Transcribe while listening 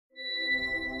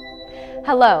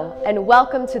Hello, and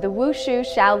welcome to the Wushu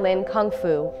Shaolin Kung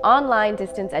Fu online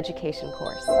distance education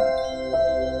course.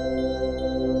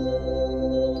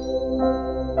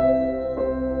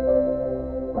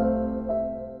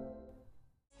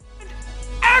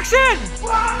 Action!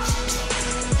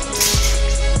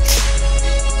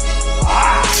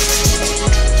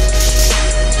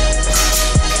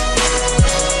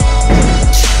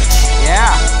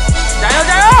 Yeah! 加油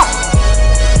加油！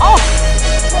好！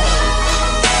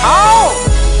好！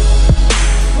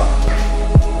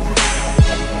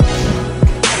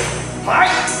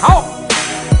好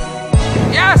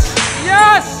 ！Yes!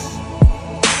 Yes!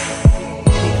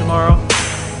 See you tomorrow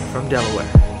from Delaware.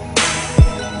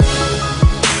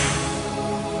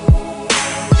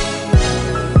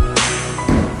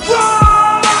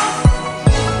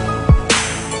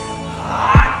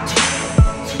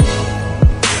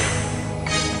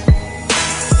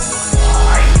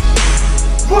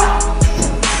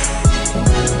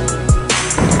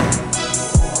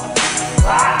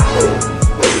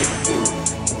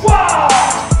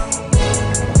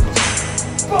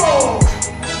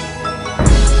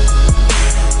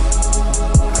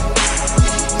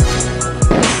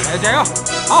加油！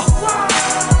好！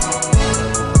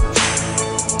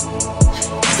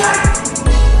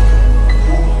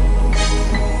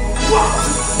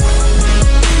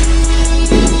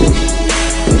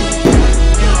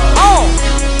好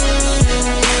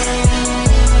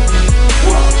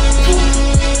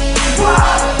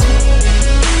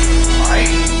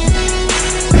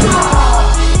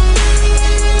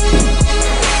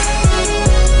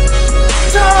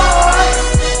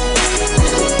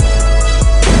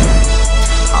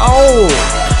！Oh!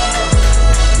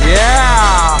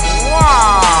 Yeah!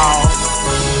 Wow!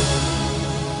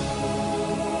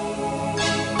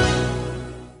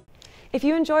 If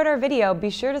you enjoyed our video, be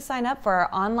sure to sign up for our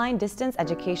online distance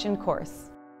education course.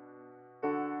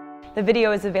 The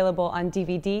video is available on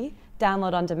DVD,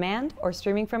 download on demand, or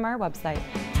streaming from our website.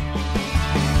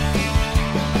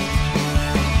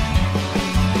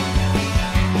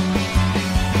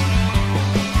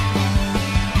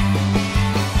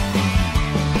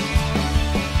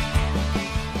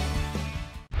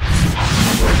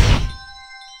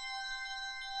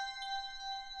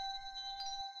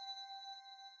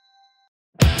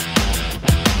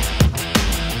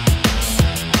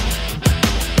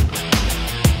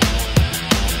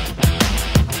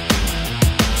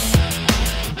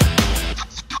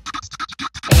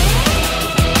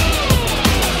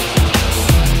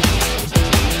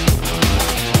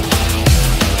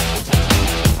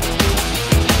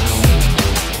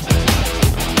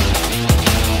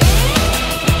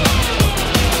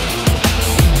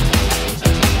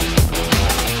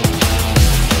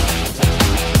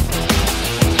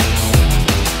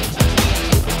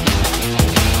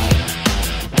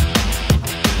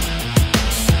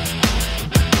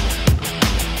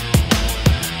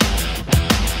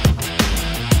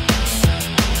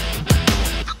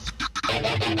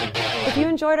 If you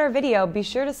enjoyed our video, be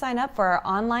sure to sign up for our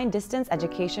online distance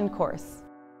education course.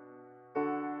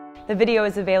 The video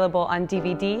is available on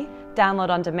DVD, download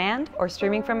on demand, or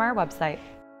streaming from our website.